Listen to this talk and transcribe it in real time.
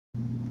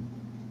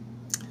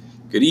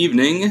Good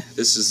evening.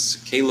 This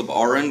is Caleb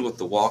Arend with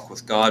the Walk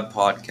with God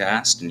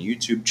podcast and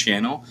YouTube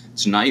channel.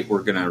 Tonight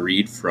we're going to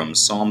read from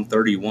Psalm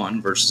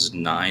 31 verses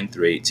 9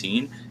 through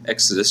 18,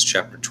 Exodus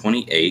chapter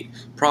 28,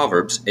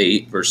 Proverbs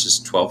 8 verses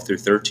 12 through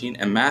 13,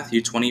 and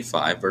Matthew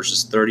 25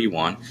 verses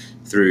 31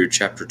 through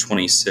chapter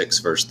 26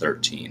 verse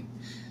 13.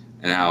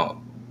 And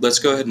now let's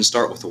go ahead and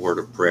start with a word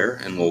of prayer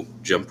and we'll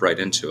jump right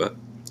into it.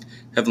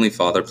 Heavenly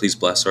Father, please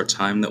bless our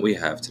time that we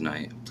have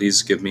tonight.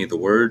 Please give me the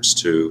words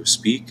to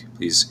speak.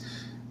 Please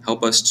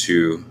help us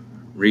to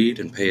read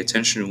and pay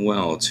attention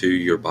well to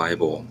your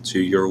Bible, to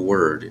your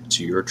word,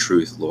 to your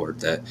truth,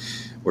 Lord, that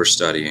we're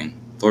studying.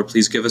 Lord,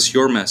 please give us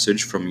your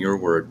message from your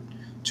word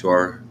to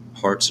our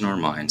hearts and our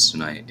minds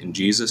tonight. In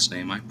Jesus'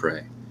 name I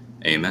pray.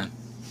 Amen.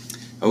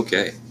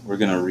 Okay, we're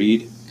going to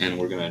read and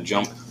we're going to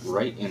jump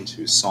right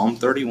into Psalm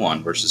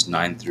 31, verses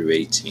 9 through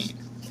 18.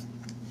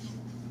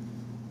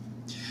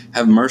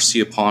 Have mercy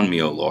upon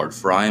me, O Lord,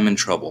 for I am in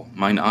trouble.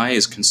 Mine eye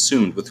is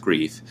consumed with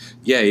grief,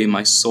 yea,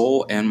 my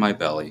soul and my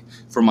belly.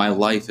 For my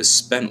life is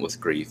spent with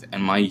grief,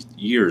 and my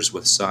years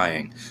with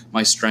sighing.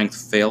 My strength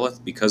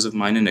faileth because of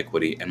mine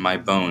iniquity, and my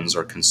bones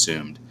are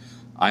consumed.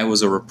 I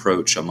was a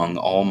reproach among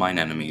all mine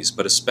enemies,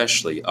 but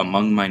especially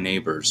among my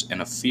neighbors,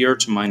 and a fear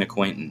to mine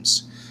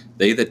acquaintance.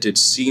 They that did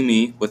see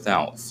me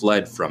without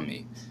fled from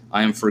me.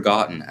 I am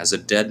forgotten as a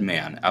dead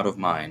man out of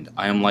mind.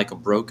 I am like a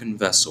broken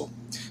vessel.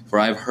 For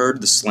I have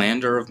heard the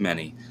slander of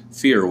many.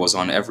 Fear was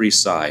on every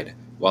side.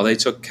 While they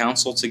took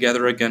counsel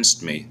together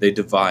against me, they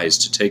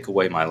devised to take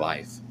away my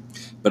life.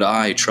 But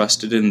I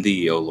trusted in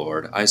thee, O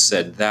Lord. I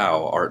said,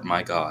 Thou art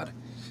my God.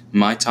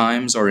 My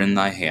times are in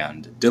thy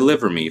hand.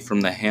 Deliver me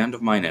from the hand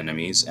of mine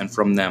enemies, and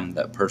from them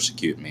that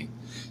persecute me.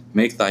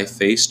 Make thy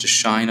face to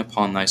shine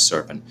upon thy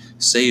servant.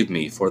 Save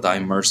me for thy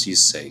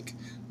mercy's sake.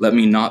 Let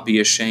me not be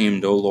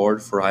ashamed, O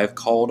Lord, for I have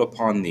called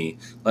upon thee.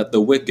 Let the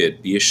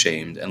wicked be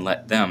ashamed, and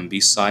let them be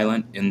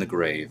silent in the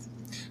grave.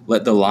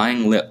 Let the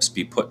lying lips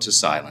be put to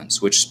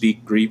silence, which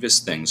speak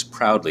grievous things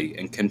proudly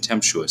and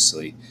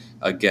contemptuously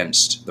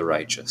against the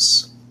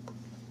righteous.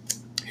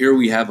 Here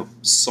we have a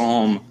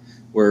psalm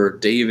where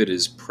David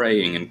is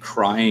praying and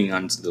crying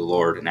unto the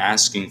Lord and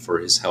asking for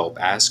his help,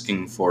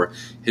 asking for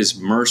his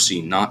mercy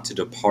not to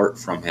depart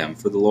from him,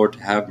 for the Lord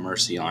to have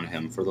mercy on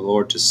him, for the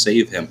Lord to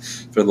save him,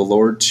 for the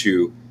Lord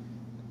to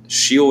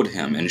shield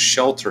him and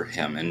shelter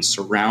him and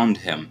surround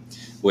him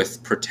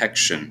with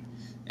protection.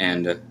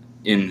 And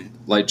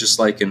just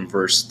like in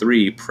verse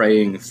 3,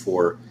 praying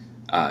for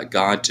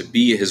God to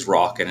be his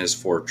rock and his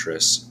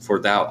fortress, for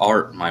thou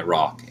art my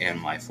rock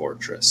and my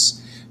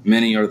fortress.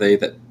 Many are they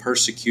that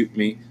persecute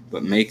me,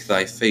 but make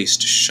thy face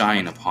to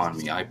shine upon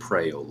me, I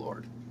pray, O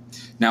Lord.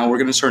 Now we're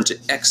going to turn to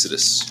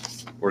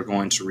Exodus. We're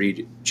going to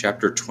read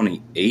chapter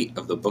 28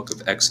 of the book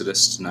of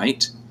Exodus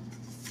tonight.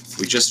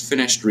 We just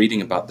finished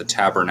reading about the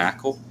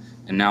tabernacle,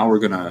 and now we're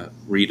going to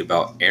read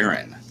about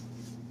Aaron,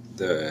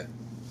 the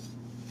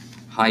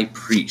high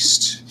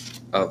priest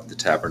of the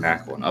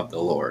tabernacle and of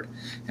the Lord.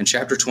 And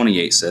chapter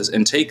 28 says,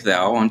 And take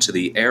thou unto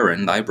thee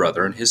Aaron thy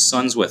brother and his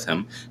sons with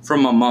him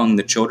from among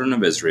the children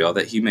of Israel,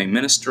 that he may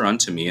minister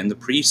unto me in the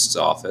priest's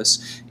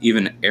office,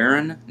 even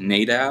Aaron,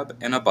 Nadab,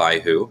 and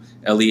Abihu,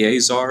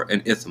 Eleazar,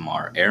 and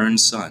Ithamar,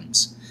 Aaron's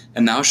sons.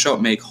 And thou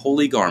shalt make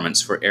holy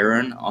garments for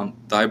Aaron on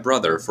thy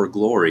brother for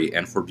glory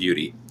and for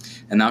beauty.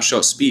 And thou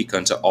shalt speak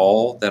unto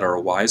all that are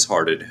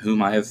wise-hearted,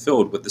 whom I have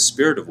filled with the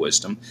spirit of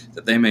wisdom,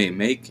 that they may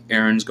make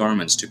Aaron's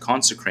garments to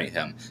consecrate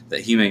him,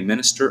 that he may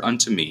minister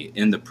unto me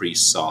in the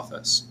priest's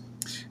office.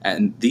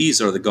 And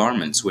these are the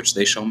garments which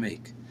they shall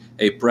make: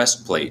 a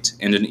breastplate,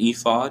 and an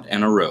ephod,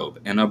 and a robe,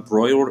 and a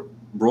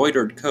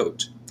broidered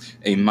coat,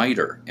 a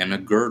mitre, and a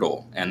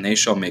girdle. And they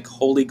shall make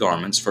holy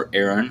garments for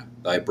Aaron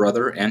thy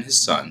brother and his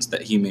sons,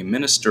 that he may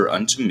minister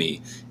unto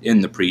me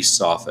in the priest's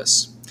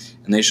office.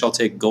 And they shall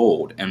take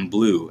gold, and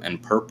blue,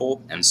 and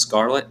purple, and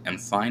scarlet,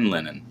 and fine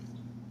linen.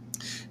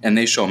 And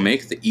they shall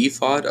make the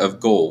ephod of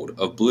gold,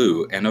 of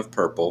blue, and of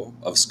purple,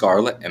 of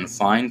scarlet, and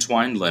fine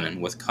twined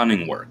linen with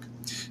cunning work.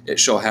 It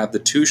shall have the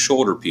two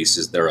shoulder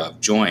pieces thereof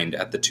joined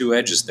at the two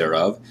edges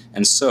thereof,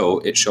 and so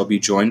it shall be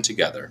joined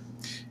together.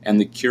 And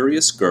the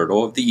curious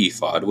girdle of the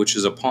ephod which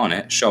is upon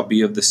it shall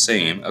be of the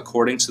same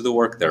according to the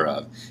work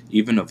thereof,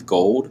 even of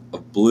gold,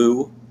 of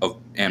blue,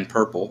 and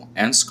purple,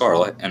 and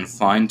scarlet, and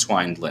fine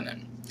twined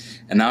linen.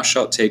 And thou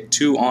shalt take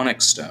 2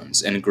 onyx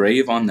stones, and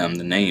grave on them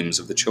the names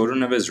of the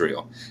children of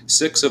Israel,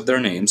 6 of their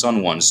names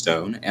on one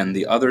stone, and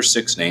the other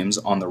 6 names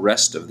on the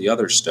rest of the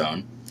other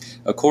stone,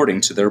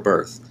 according to their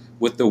birth.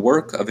 With the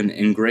work of an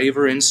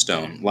engraver in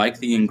stone, like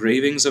the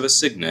engravings of a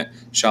signet,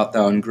 shalt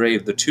thou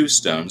engrave the 2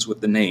 stones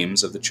with the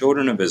names of the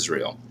children of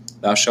Israel.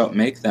 Thou shalt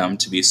make them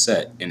to be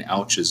set in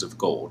ouches of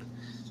gold.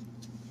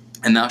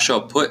 And thou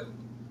shalt put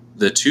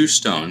the 2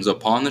 stones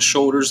upon the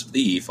shoulders of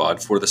the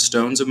ephod for the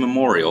stones of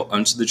memorial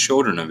unto the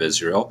children of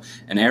Israel,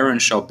 and Aaron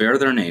shall bear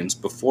their names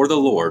before the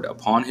Lord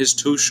upon his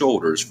 2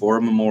 shoulders for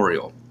a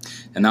memorial.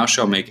 And thou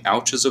shalt make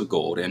ouches of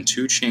gold, and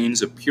 2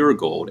 chains of pure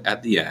gold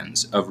at the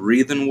ends. Of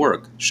wreathen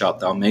work shalt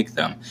thou make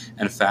them,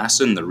 and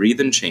fasten the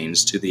wreathen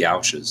chains to the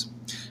ouches.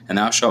 And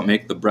thou shalt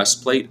make the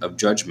breastplate of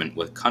judgment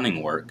with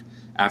cunning work,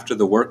 After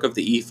the work of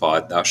the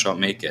ephod thou shalt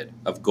make it.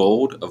 Of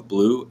gold, of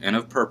blue, and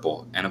of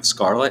purple, and of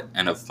scarlet,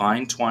 and of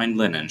fine twined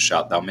linen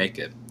shalt thou make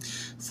it.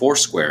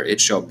 Foursquare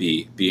it shall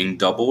be, being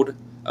doubled.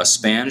 A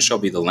span shall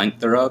be the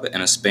length thereof,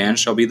 and a span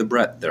shall be the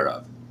breadth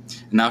thereof.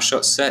 And thou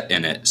shalt set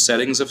in it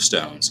settings of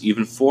stones,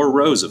 even 4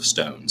 rows of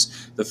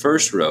stones. The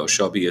first row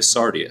shall be a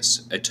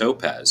sardius, a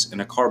topaz, and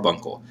a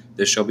carbuncle.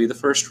 This shall be the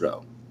first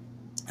row.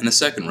 And the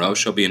second row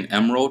shall be an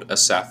emerald, a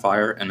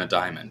sapphire, and a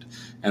diamond.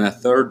 And the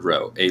third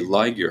row a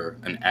ligure,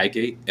 an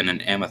agate, and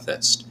an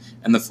amethyst.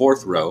 And the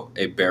fourth row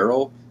a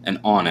beryl, an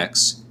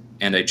onyx,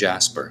 and a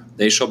jasper.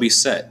 They shall be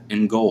set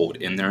in gold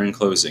in their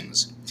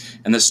enclosings.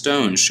 And the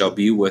stones shall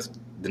be with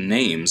the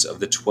names of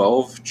the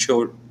 12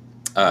 children.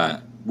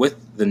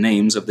 The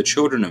names of the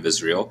children of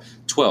Israel,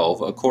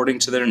 12 according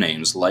to their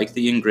names, like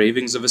the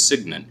engravings of a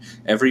signet,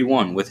 every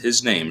one with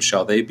his name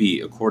shall they be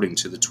according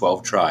to the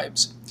 12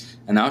 tribes.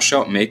 And thou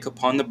shalt make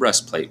upon the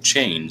breastplate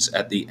chains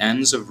at the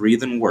ends of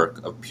wreathen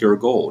work of pure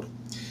gold.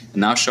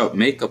 And thou shalt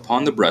make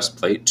upon the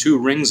breastplate 2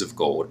 rings of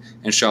gold,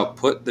 and shalt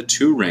put the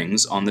 2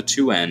 rings on the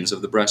 2 ends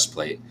of the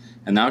breastplate.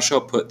 And thou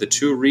shalt put the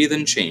 2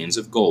 wreathen chains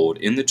of gold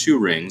in the 2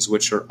 rings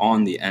which are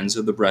on the ends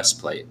of the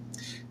breastplate.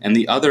 And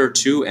the other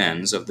 2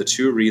 ends of the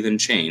 2 wreathen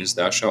chains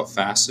thou shalt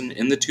fasten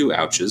in the 2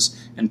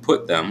 ouches, and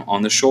put them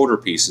on the shoulder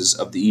pieces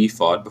of the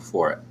ephod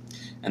before it.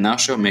 And thou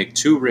shalt make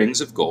 2 rings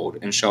of gold,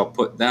 and shalt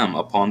put them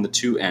upon the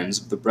 2 ends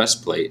of the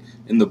breastplate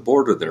in the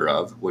border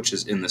thereof, which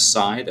is in the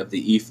side of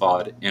the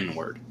ephod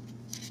inward.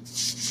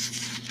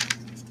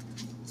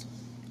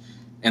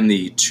 And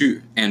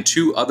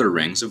 2 other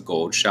rings of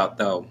gold shalt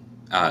thou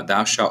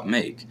shalt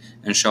make,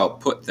 and shalt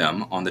put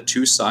them on the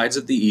 2 sides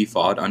of the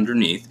ephod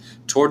underneath,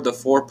 toward the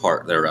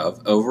forepart thereof,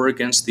 over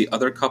against the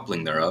other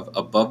coupling thereof,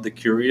 above the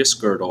curious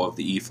girdle of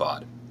the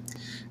ephod.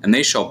 And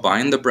they shall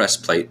bind the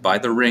breastplate by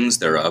the rings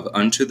thereof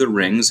unto the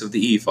rings of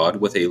the ephod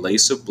with a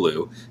lace of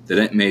blue, that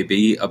it may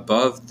be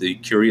above the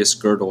curious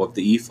girdle of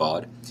the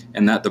ephod,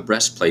 and that the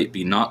breastplate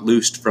be not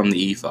loosed from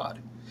the ephod.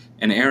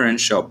 And Aaron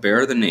shall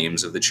bear the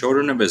names of the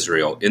children of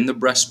Israel in the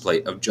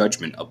breastplate of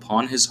judgment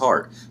upon his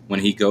heart,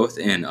 when he goeth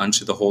in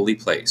unto the holy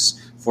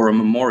place, for a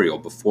memorial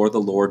before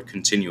the Lord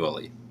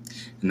continually.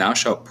 And thou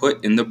shalt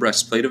put in the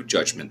breastplate of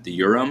judgment the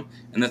Urim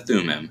and the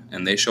Thummim,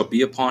 and they shall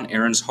be upon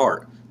Aaron's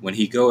heart, when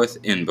he goeth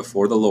in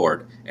before the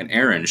Lord. And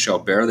Aaron shall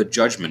bear the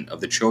judgment of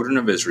the children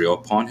of Israel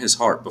upon his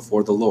heart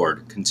before the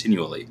Lord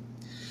continually.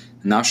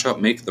 And thou shalt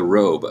make the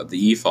robe of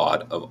the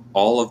ephod of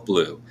all of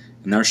blue,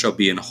 and there shall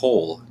be an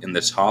hole in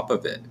the top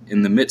of it,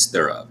 in the midst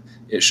thereof.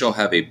 It shall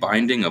have a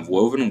binding of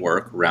woven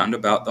work round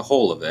about the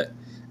whole of it,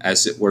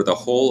 as it were the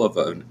hole of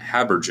an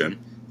habergeon,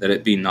 that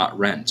it be not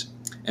rent.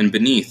 And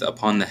beneath,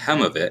 upon the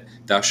hem of it,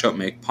 thou shalt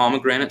make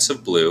pomegranates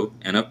of blue,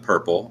 and of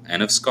purple,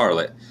 and of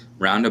scarlet,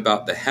 round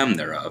about the hem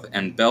thereof,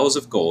 and bells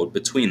of gold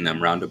between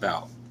them round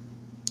about.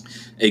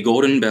 A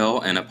golden bell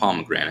and a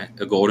pomegranate,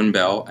 a golden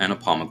bell and a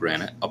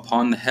pomegranate,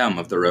 upon the hem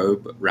of the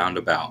robe round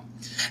about.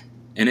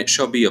 And it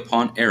shall be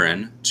upon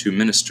Aaron to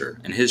minister,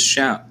 and his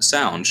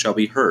sound shall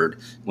be heard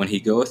when he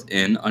goeth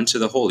in unto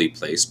the holy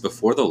place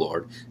before the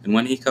Lord, and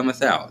when he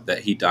cometh out,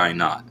 that he die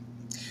not.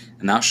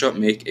 And thou shalt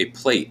make a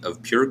plate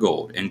of pure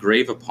gold, and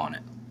grave upon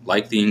it,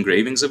 like the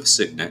engravings of a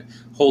signet,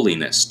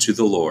 holiness to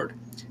the Lord.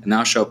 And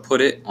thou shalt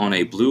put it on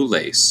a blue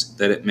lace,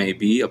 that it may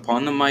be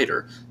upon the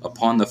mitre,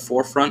 upon the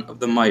forefront of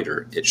the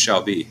mitre it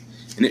shall be.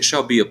 And it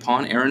shall be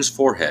upon Aaron's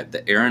forehead,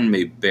 that Aaron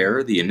may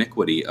bear the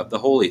iniquity of the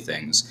holy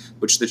things,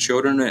 which the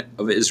children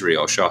of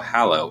Israel shall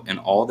hallow in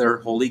all their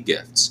holy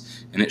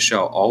gifts. And it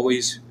shall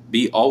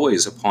be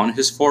always upon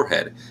his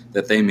forehead,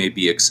 that they may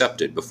be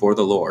accepted before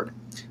the Lord.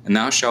 And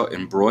thou shalt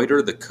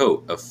embroider the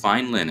coat of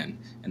fine linen,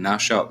 and thou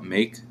shalt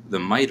make the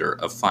mitre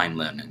of fine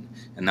linen,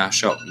 and thou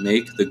shalt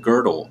make the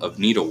girdle of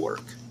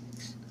needlework.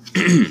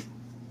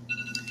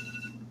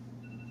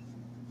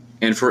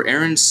 And for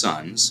Aaron's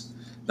sons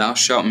thou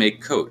shalt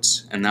make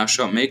coats, and thou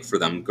shalt make for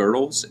them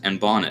girdles, and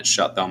bonnets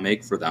shalt thou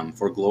make for them,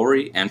 for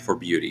glory and for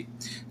beauty.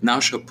 And thou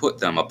shalt put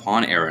them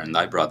upon Aaron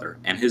thy brother,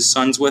 and his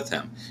sons with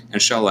him,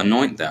 and shall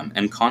anoint them,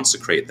 and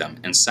consecrate them,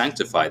 and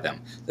sanctify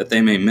them, that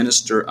they may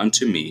minister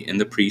unto me in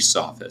the priest's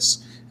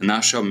office. And thou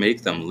shalt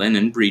make them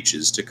linen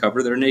breeches to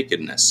cover their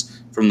nakedness.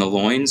 From the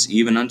loins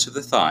even unto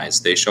the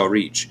thighs they shall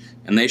reach,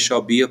 and they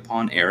shall be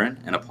upon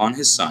Aaron and upon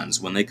his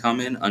sons when they come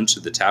in unto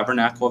the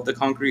tabernacle of the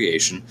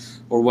congregation,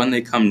 or when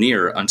they come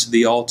near unto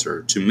the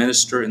altar to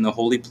minister in the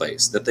holy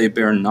place, that they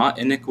bear not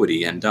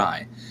iniquity and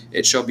die.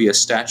 It shall be a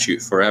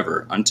statute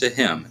forever unto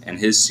him and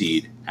his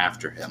seed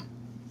after him.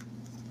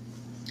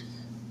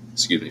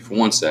 Excuse me for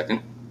 1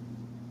 second.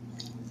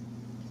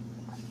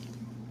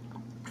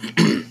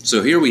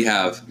 So here we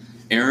have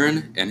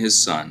Aaron and his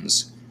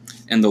sons,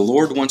 and the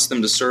Lord wants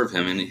them to serve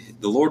him, and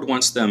the Lord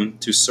wants them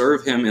to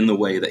serve him in the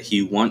way that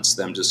he wants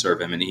them to serve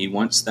him, and he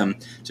wants them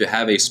to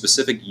have a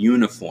specific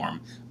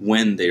uniform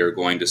when they are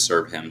going to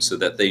serve him, so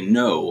that they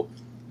know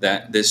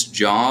that this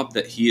job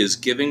that he is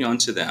giving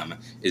unto them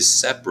is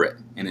separate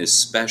and is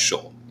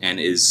special and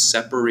is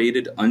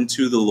separated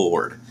unto the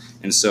Lord.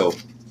 And so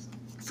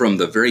from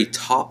the very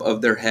top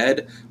of their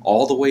head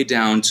all the way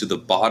down to the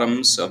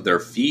bottoms of their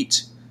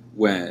feet,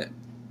 when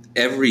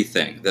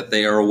everything that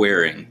they are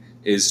wearing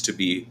is to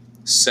be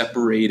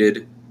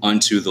separated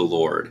unto the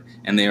Lord,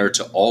 and they are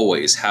to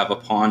always have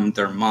upon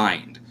their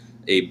mind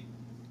a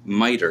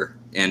mitre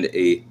and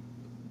a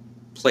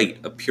plate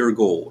of pure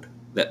gold,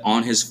 that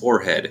on his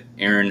forehead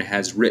Aaron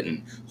has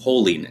written,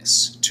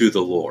 Holiness to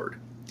the Lord.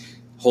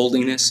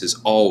 Holiness is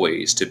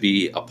always to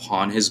be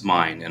upon his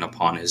mind and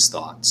upon his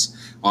thoughts.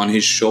 On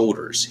his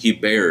shoulders he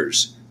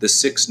bears the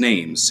 6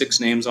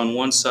 names on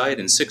one side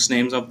and 6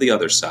 names on the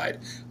other side,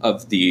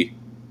 of the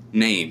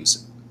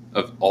names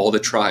of all the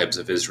tribes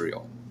of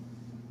Israel.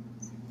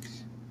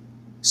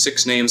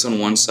 6 names on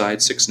one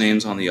side, 6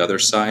 names on the other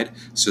side,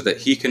 so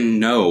that he can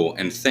know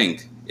and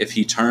think if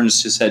he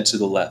turns his head to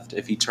the left,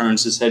 if he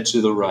turns his head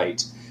to the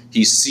right,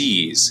 he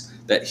sees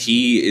that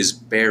he is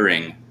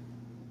bearing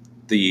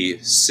the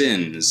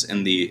sins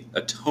and the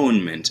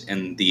atonement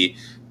and the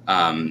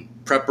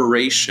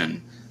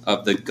preparation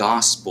of the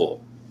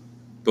gospel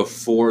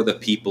before the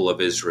people of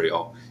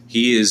Israel.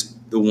 He is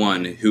the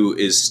one who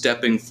is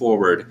stepping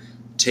forward,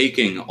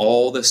 taking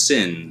all the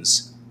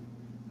sins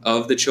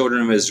of the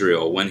children of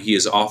Israel when he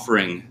is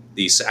offering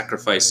the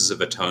sacrifices of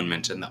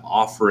atonement and the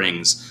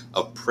offerings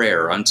of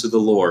prayer unto the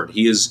Lord.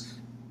 He is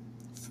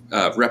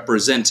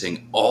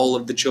representing all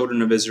of the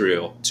children of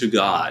Israel to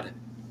God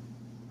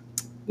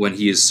when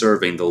he is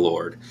serving the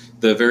Lord.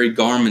 The very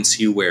garments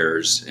he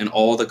wears and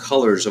all the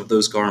colors of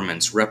those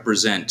garments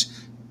represent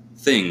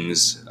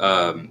things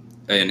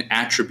and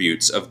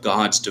attributes of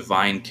God's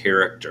divine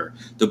character.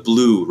 The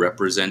blue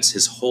represents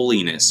his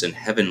holiness and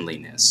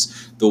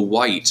heavenliness. The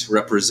white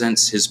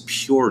represents his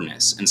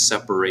pureness and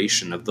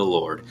separation of the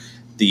Lord.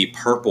 The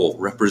purple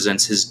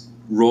represents his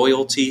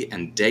royalty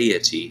and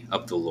deity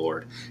of the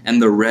Lord.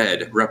 And the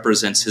red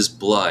represents his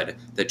blood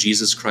that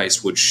Jesus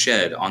Christ would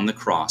shed on the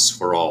cross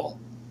for all.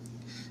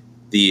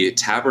 The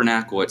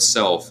tabernacle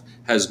itself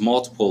has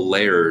multiple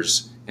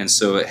layers, and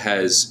so it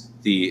has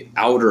the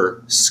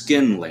outer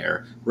skin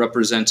layer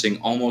representing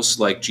almost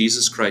like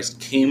Jesus Christ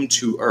came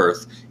to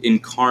earth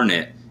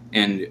incarnate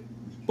and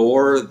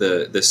bore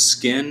the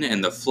skin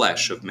and the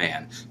flesh of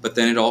man. But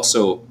then it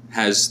also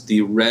has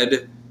the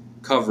red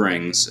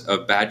coverings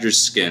of badger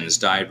skins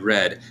dyed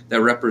red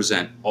that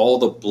represent all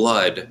the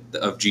blood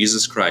of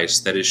Jesus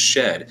Christ that is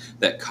shed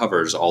that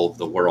covers all of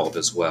the world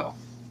as well.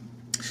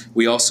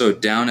 We also,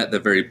 down at the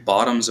very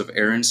bottoms of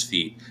Aaron's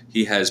feet,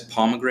 he has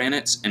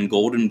pomegranates and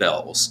golden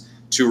bells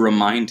to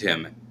remind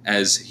him,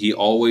 as he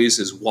always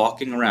is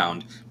walking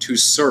around, to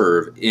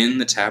serve in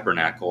the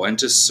tabernacle and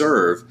to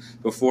serve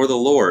before the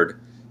Lord,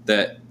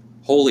 that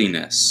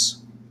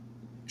holiness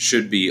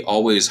should be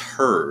always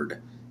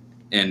heard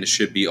and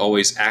should be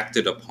always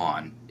acted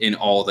upon in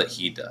all that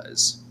he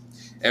does.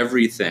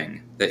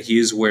 Everything that he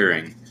is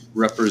wearing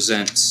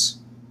represents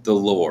the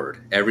Lord.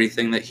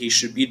 Everything that he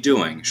should be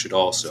doing should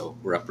also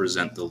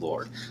represent the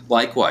Lord.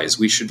 Likewise,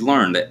 we should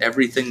learn that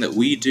everything that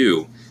we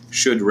do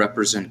should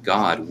represent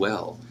God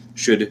well,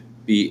 should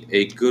be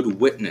a good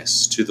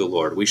witness to the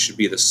Lord. We should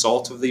be the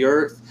salt of the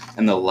earth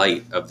and the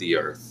light of the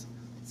earth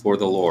for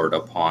the Lord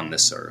upon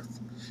this earth.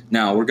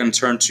 Now, we're going to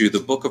turn to the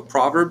book of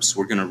Proverbs.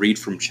 We're going to read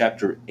from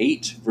chapter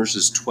 8,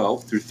 verses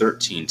 12 through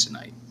 13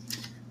 tonight.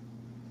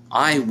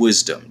 I,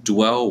 wisdom,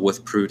 dwell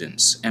with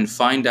prudence, and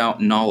find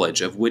out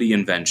knowledge of witty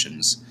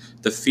inventions.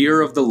 The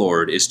fear of the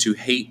Lord is to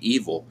hate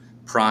evil,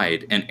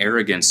 pride and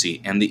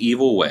arrogancy, and the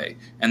evil way,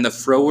 and the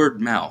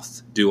froward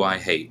mouth do I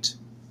hate.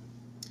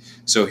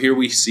 So here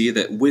we see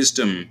that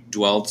wisdom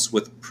dwells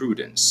with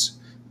prudence,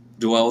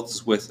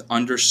 dwells with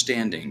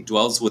understanding,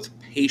 dwells with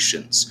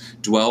patience,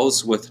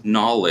 dwells with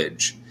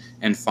knowledge,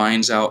 and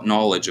finds out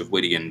knowledge of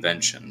witty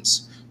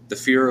inventions. The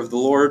fear of the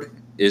Lord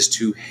is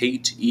to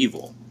hate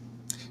evil.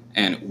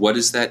 And what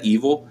is that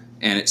evil?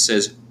 And it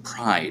says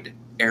pride,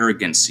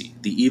 arrogancy,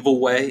 the evil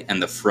way,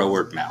 and the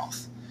froward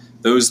mouth.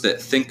 Those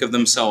that think of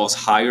themselves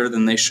higher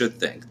than they should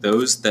think.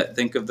 Those that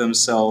think of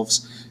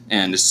themselves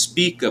and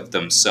speak of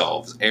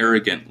themselves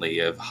arrogantly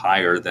of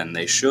higher than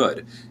they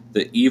should.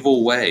 The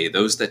evil way,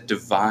 those that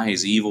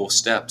devise evil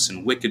steps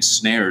and wicked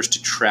snares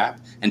to trap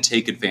and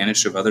take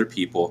advantage of other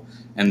people.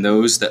 And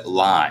those that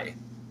lie.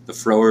 The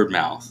froward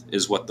mouth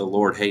is what the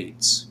Lord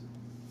hates.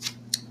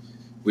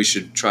 We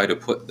should try to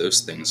put those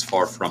things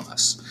far from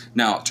us.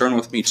 Now, turn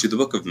with me to the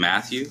book of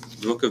Matthew.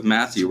 The book of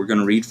Matthew, we're going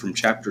to read from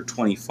chapter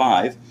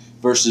 25,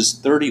 verses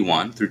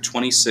 31 through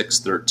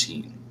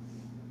 26:13.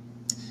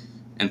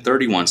 And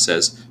 31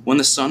 says, When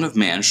the Son of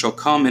Man shall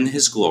come in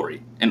his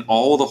glory, and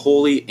all the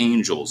holy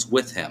angels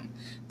with him,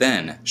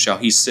 then shall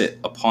he sit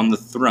upon the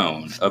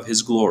throne of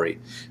his glory,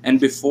 and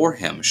before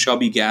him shall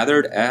be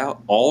gathered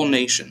all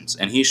nations,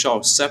 and he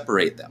shall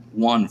separate them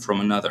one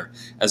from another,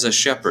 as a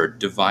shepherd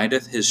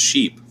divideth his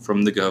sheep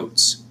from the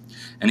goats.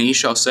 And he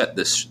shall set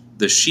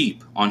the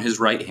sheep on his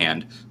right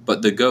hand,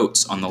 but the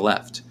goats on the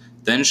left.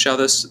 Then shall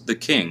the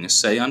king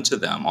say unto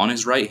them on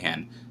his right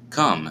hand,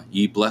 Come,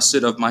 ye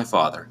blessed of my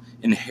Father,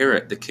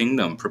 inherit the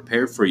kingdom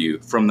prepared for you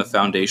from the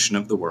foundation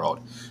of the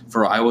world.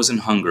 For I was an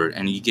hungered,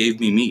 and ye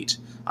gave me meat.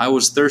 I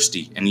was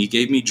thirsty, and ye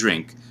gave me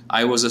drink.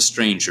 I was a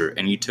stranger,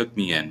 and ye took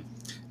me in.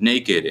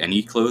 Naked, and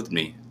ye clothed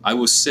me. I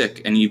was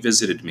sick, and ye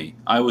visited me.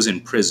 I was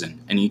in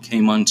prison, and ye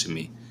came unto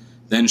me.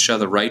 Then shall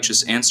the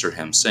righteous answer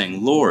him,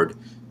 saying, Lord,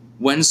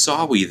 when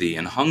saw we thee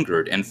and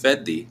hungered, and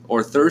fed thee,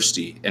 or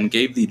thirsty, and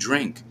gave thee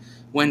drink?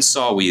 When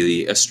saw we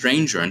thee a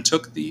stranger, and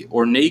took thee,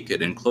 or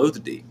naked, and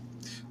clothed thee?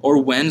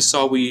 Or when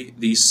saw we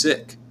thee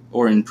sick,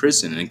 or in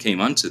prison, and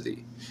came unto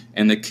thee?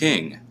 And the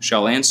king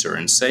shall answer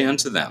and say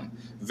unto them,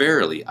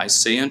 Verily I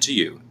say unto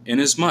you,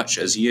 inasmuch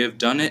as ye have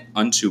done it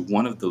unto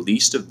one of the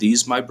least of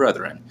these my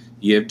brethren,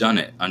 ye have done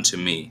it unto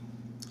me.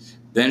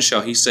 Then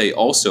shall he say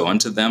also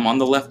unto them on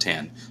the left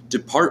hand,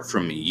 Depart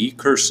from me, ye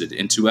cursed,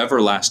 into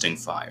everlasting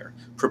fire,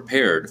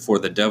 prepared for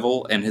the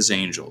devil and his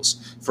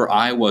angels. For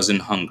I was an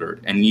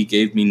hungered, and ye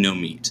gave me no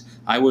meat.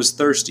 I was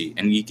thirsty,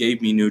 and ye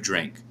gave me no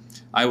drink.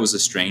 I was a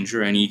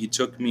stranger, and ye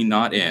took me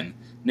not in,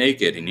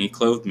 naked, and ye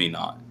clothed me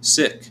not,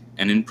 sick,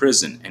 and in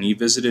prison, and ye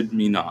visited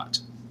me not.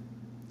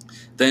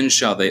 Then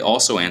shall they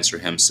also answer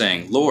him,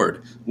 saying,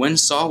 Lord, when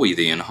saw we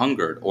thee an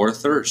hungered, or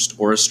athirst,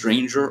 or a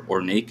stranger, or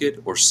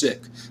naked, or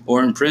sick,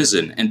 or in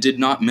prison, and did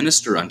not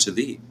minister unto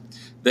thee?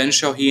 Then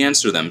shall he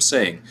answer them,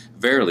 saying,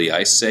 Verily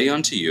I say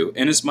unto you,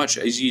 inasmuch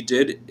as ye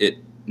did it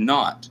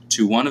not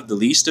to one of the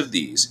least of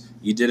these,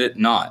 ye did it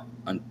not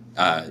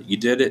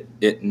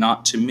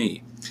to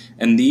me.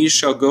 And these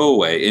shall go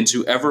away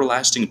into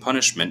everlasting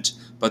punishment,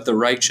 but the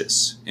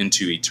righteous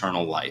into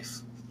eternal life.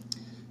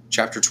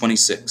 Chapter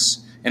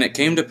 26. And it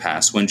came to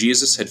pass, when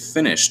Jesus had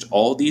finished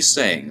all these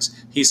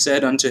sayings, he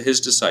said unto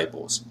his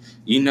disciples,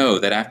 Ye know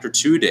that after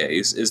 2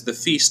 days is the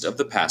feast of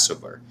the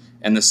Passover,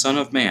 and the Son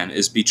of Man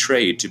is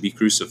betrayed to be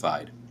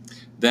crucified.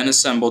 Then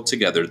assembled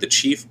together the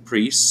chief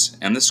priests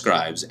and the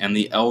scribes and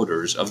the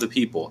elders of the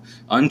people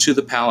unto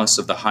the palace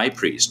of the high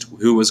priest,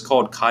 who was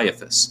called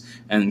Caiaphas,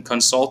 and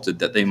consulted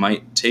that they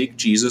might take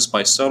Jesus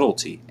by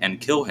subtlety and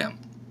kill him.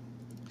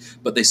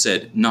 But they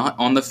said, Not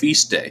on the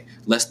feast day,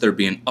 lest there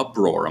be an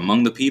uproar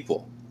among the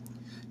people.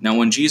 Now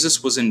when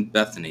Jesus was in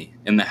Bethany,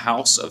 in the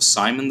house of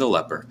Simon the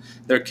leper,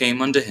 there came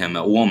unto him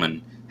a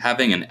woman,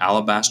 having an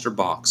alabaster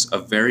box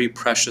of very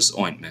precious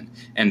ointment,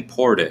 and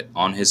poured it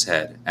on his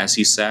head, as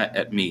he sat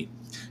at meat.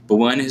 But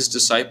when his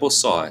disciples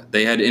saw it,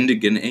 they had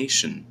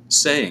indignation,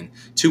 saying,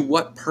 To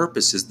what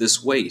purpose is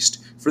this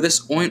waste? For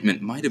this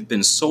ointment might have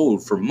been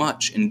sold for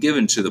much, and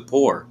given to the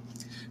poor.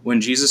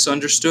 When Jesus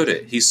understood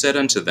it, he said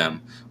unto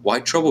them,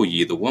 Why trouble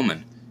ye the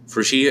woman?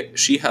 For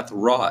she hath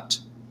wrought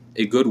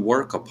a good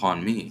work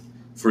upon me.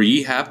 For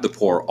ye have the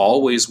poor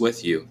always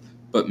with you,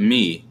 but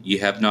me ye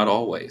have not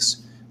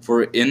always.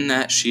 For in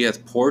that she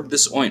hath poured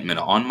this ointment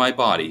on my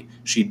body,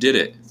 she did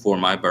it for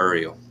my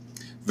burial.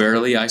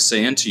 Verily I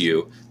say unto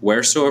you,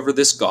 wheresoever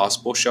this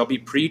gospel shall be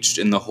preached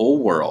in the whole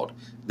world,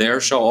 there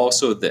shall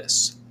also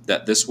this,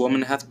 that this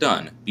woman hath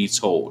done, be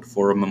told,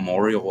 for a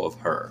memorial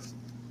of her.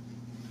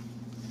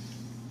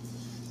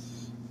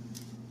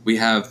 We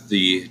have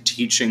the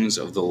teachings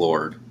of the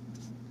Lord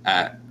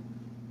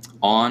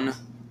on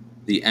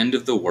the end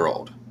of the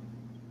world,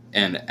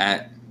 and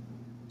at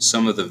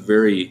some of the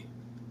very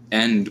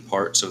end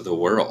parts of the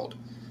world,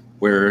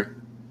 where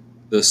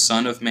the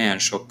Son of Man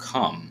shall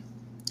come.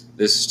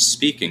 This is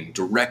speaking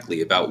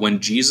directly about when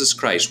Jesus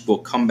Christ will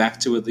come back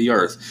to the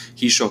earth.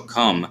 He shall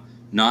come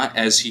not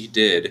as he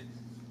did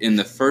in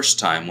the first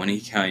time when he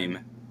came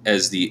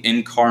as the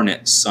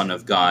incarnate Son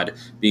of God,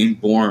 being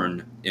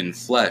born in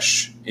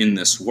flesh in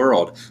this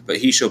world, but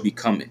he shall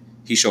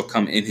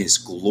come in his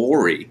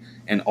glory,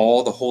 and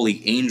all the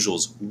holy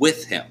angels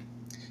with him.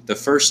 The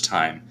first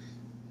time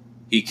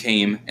he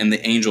came and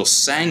the angels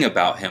sang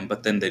about him,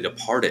 but then they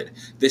departed.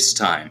 This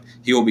time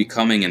he will be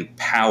coming in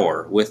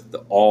power with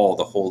all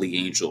the holy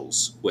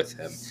angels with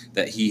him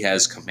that he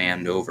has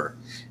command over.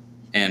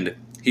 And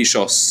he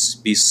shall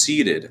be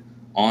seated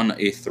on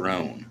a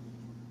throne.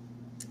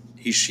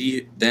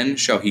 Then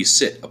shall he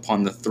sit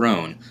upon the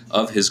throne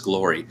of his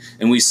glory.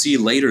 And we see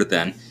later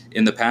then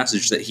in the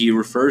passage that he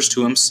refers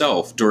to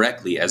himself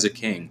directly as a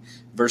king.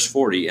 Verse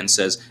 40, and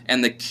says,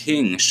 And the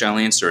king shall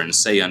answer and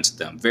say unto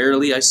them,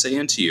 Verily I say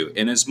unto you,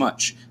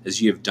 inasmuch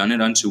as ye have done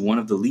it unto one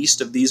of the least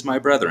of these my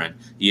brethren,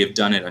 ye have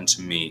done it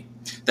unto me.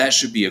 That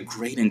should be a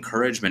great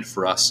encouragement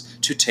for us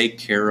to take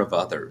care of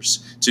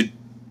others,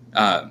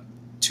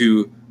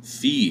 to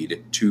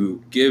feed,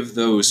 to give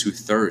those who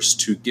thirst,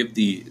 to give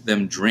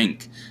them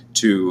drink,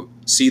 to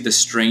see the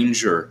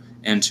stranger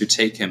and to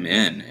take him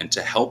in and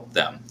to help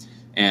them,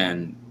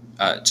 and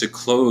to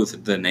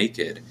clothe the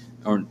naked,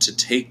 or to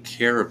take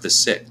care of the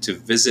sick, to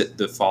visit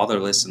the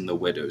fatherless and the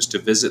widows, to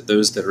visit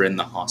those that are in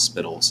the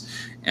hospitals,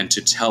 and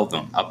to tell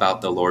them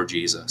about the Lord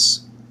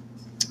Jesus.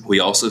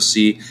 We also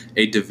see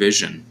a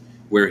division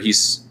where he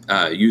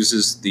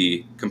uses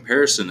the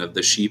comparison of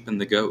the sheep and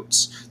the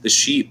goats. The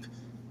sheep,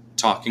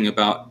 talking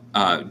about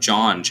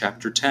John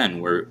chapter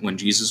 10, when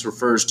Jesus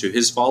refers to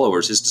his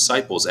followers, his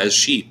disciples, as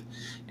sheep,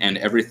 and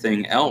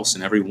everything else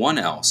and everyone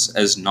else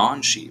as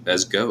non-sheep,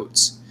 as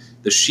goats.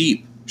 The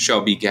sheep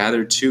shall be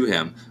gathered to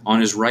him on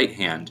his right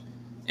hand,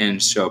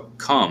 and shall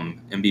come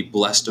and be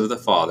blessed of the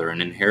Father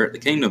and inherit the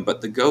kingdom.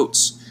 But the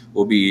goats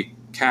will be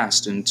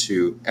cast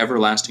into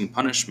everlasting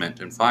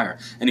punishment and fire.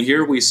 And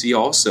here we see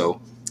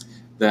also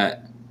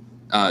that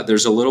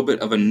there's a little bit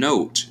of a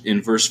note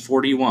in verse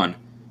 41,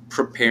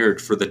 prepared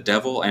for the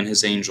devil and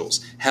his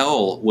angels.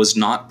 Hell was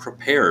not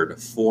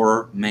prepared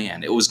for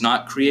man. It was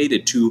not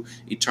created to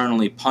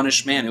eternally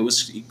punish man. It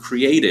was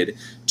created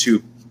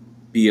to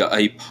be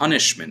a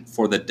punishment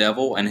for the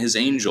devil and his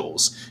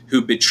angels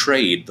who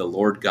betrayed the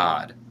Lord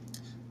God.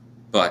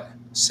 But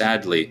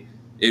sadly,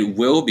 it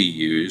will be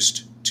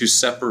used to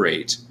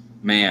separate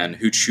man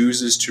who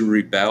chooses to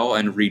rebel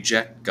and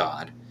reject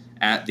God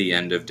at the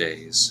end of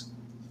days.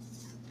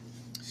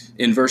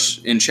 In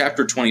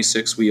chapter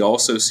 26, we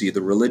also see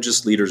the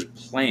religious leaders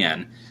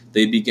plan.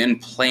 They begin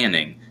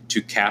planning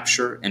to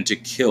capture and to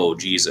kill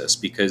Jesus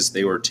because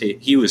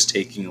he was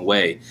taking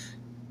away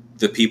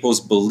the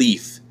people's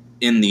belief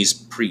in these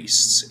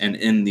priests and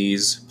in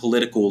these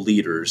political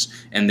leaders,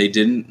 and they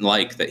didn't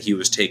like that he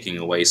was taking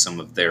away some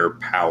of their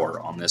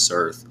power on this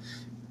earth.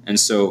 And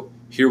so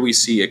here we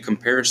see a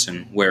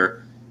comparison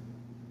where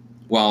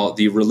while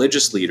the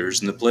religious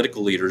leaders and the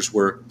political leaders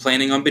were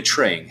planning on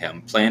betraying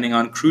him, planning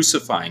on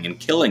crucifying and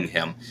killing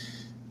him,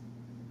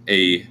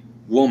 a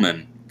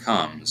woman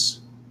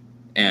comes,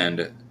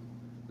 and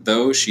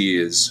though she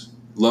is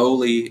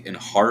lowly in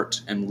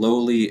heart and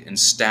lowly in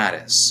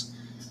status,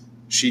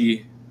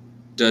 she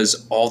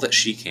does all that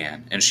she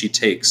can, and she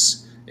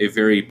takes a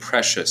very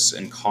precious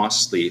and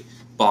costly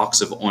box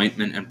of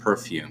ointment and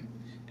perfume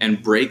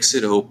and breaks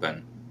it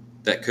open.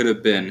 That could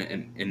have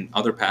been, in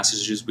other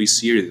passages we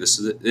see,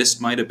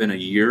 this might have been a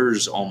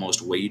year's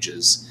almost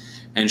wages,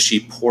 and she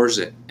pours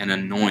it and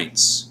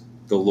anoints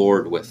the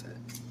Lord with it.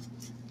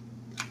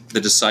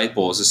 The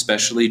disciples,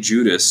 especially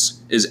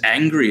Judas, is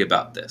angry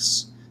about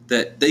this,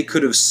 that they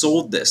could have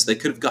sold this, they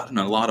could have gotten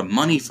a lot of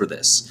money for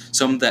this,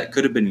 some that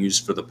could have been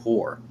used for the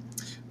poor.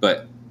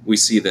 But we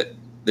see that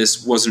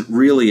this wasn't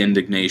really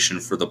indignation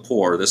for the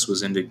poor, this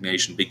was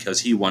indignation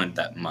because he wanted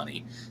that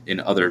money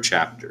in other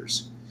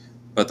chapters.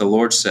 But the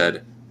Lord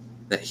said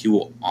that he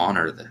will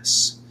honor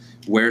this.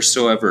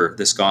 Wheresoever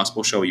this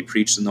gospel shall be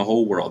preached in the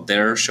whole world,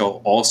 there shall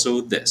also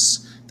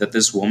this, that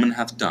this woman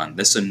hath done,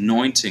 this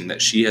anointing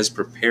that she has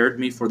prepared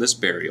me for this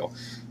burial,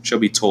 shall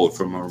be told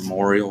for a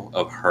memorial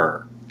of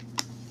her.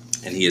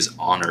 And he has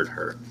honored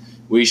her.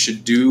 We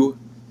should do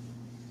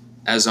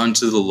as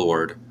unto the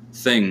Lord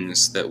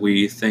things that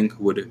we think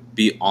would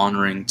be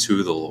honoring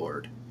to the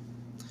Lord.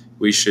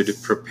 We should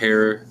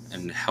prepare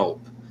and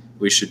help.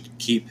 We should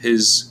keep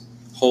his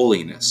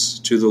holiness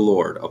to the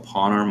Lord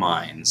upon our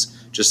minds,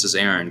 just as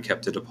Aaron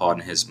kept it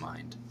upon his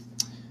mind.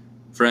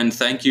 Friend,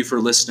 thank you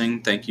for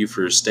listening. Thank you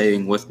for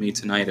staying with me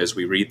tonight as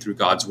we read through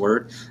God's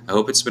Word. I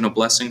hope it's been a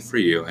blessing for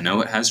you. I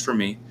know it has for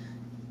me.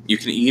 You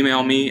can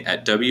email me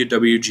at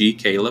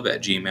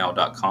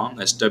wwgcaleb@gmail.com.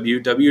 That's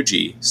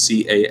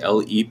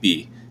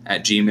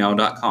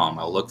wwgcaleb@gmail.com.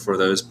 I'll look for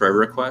those prayer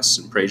requests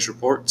and praise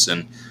reports,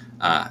 and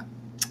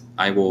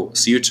I will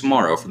see you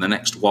tomorrow for the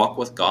next Walk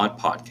with God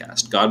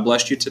podcast. God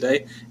bless you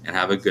today, and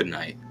have a good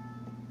night.